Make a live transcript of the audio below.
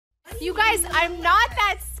You guys, I'm not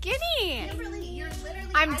that skinny.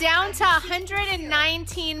 I'm down to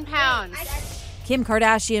 119 pounds. Kim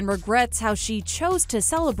Kardashian regrets how she chose to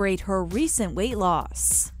celebrate her recent weight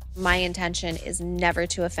loss. My intention is never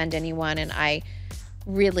to offend anyone, and I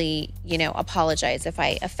really, apologize if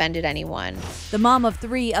I offended anyone. The mom of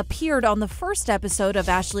 3 appeared on the first episode of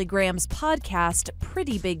Ashley Graham's podcast,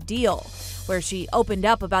 Pretty Big Deal, where she opened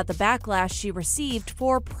up about the backlash she received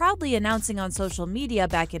for proudly announcing on social media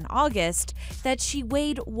back in August that she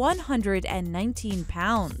weighed 119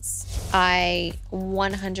 pounds. I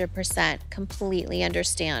 100% completely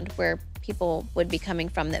understand where people would be coming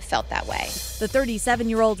from that felt that way. The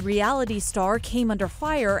 37-year-old reality star came under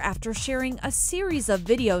fire after sharing a series of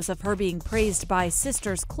videos of her being praised by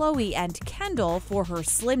sisters Khloe and Kendall for her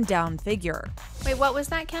slimmed-down figure. Wait, what was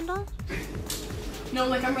that, Kendall?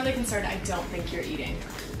 No, I'm really concerned. I don't think you're eating.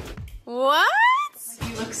 What?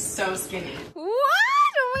 You look so skinny. What?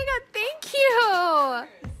 Oh my God, thank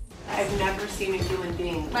you. I've never seen a human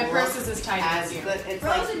being. My purse is as tiny as you. Good. It's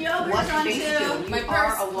Frozen like yogurt's what on face too. do. My You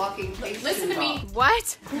purse- are a walking face. Listen to me.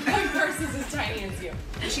 What? My purse is as tiny as you.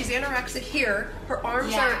 She's anorexic here. Her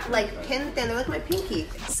arms Yeah. are like pin thin. They're like my pinky.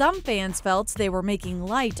 Some fans felt they were making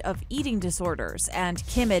light of eating disorders, and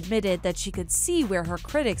Kim admitted that she could see where her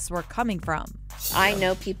critics were coming from. I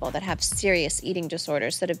know people that have serious eating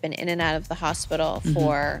disorders that have been in and out of the hospital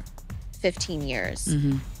for 15 years.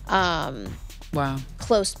 Wow.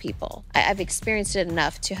 Close people. I've experienced it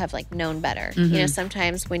enough to have known better.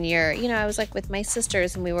 Sometimes when you're, I was with my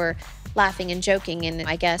sisters and we were laughing and joking, and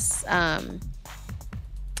I guess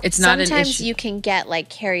It's not an sometimes issue. you can get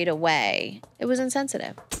carried away. It was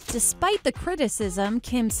insensitive. Despite the criticism,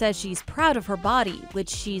 Kim says she's proud of her body, which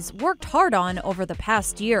she's worked hard on over the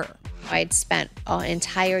past year. I'd spent an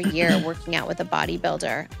entire year working out with a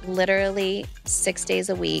bodybuilder, literally 6 days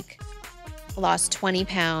a week. Lost 20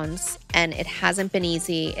 pounds, and it hasn't been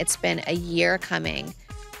easy. It's been a year coming.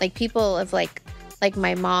 People have like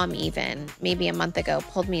my mom, even maybe a month ago,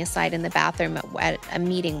 pulled me aside in the bathroom at a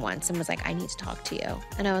meeting once and was like, I need to talk to you.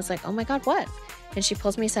 And I was like, oh my God, what? And she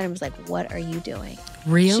pulls me aside and was like, what are you doing?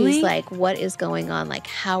 Really? She's like, what is going on?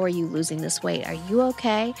 How are you losing this weight? Are you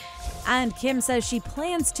okay? And Kim says she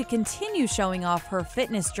plans to continue showing off her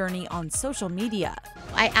fitness journey on social media.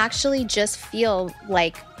 I actually just feel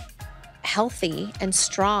healthy and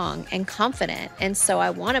strong and confident, and so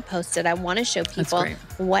I want to post it. I want to show people great.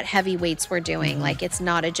 what heavy weights we're doing. It's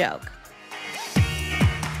not a joke.